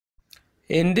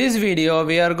In this video,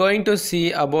 we are going to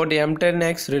see about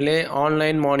M10X Relay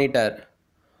online monitor.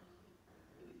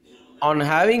 On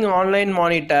having online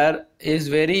monitor is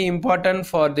very important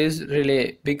for this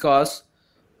relay because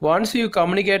once you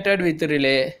communicated with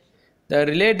relay, the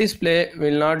relay display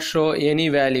will not show any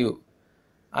value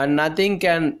and nothing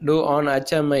can do on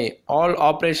HMI. All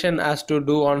operation has to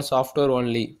do on software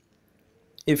only.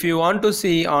 If you want to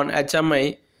see on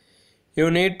HMI, you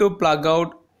need to plug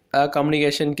out a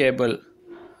communication cable.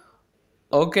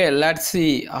 Okay, let's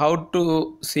see how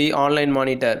to see online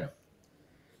monitor.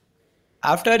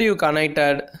 After you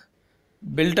connected,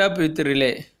 built up with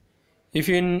relay. If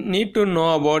you need to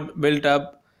know about built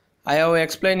up, I have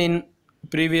explained in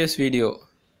previous video.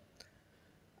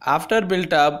 After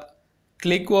built up,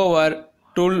 click over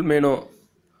tool menu.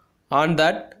 On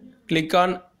that, click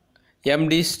on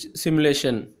MD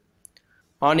simulation.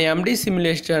 On MD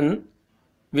simulation,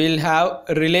 we'll have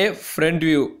relay front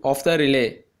view of the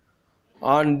relay.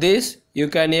 On this, you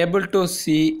can able to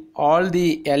see all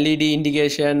the LED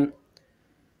indication,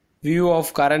 view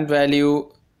of current value,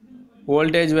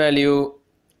 voltage value,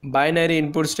 binary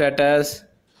input status,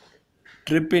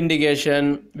 trip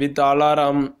indication with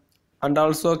alarm, and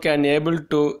also can able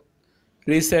to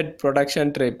reset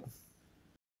production trip.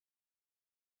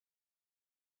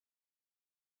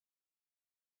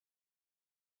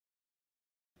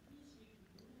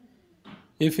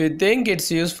 If you think it's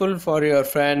useful for your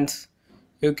friends,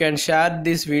 you can share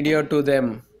this video to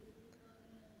them.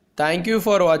 Thank you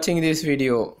for watching this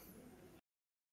video.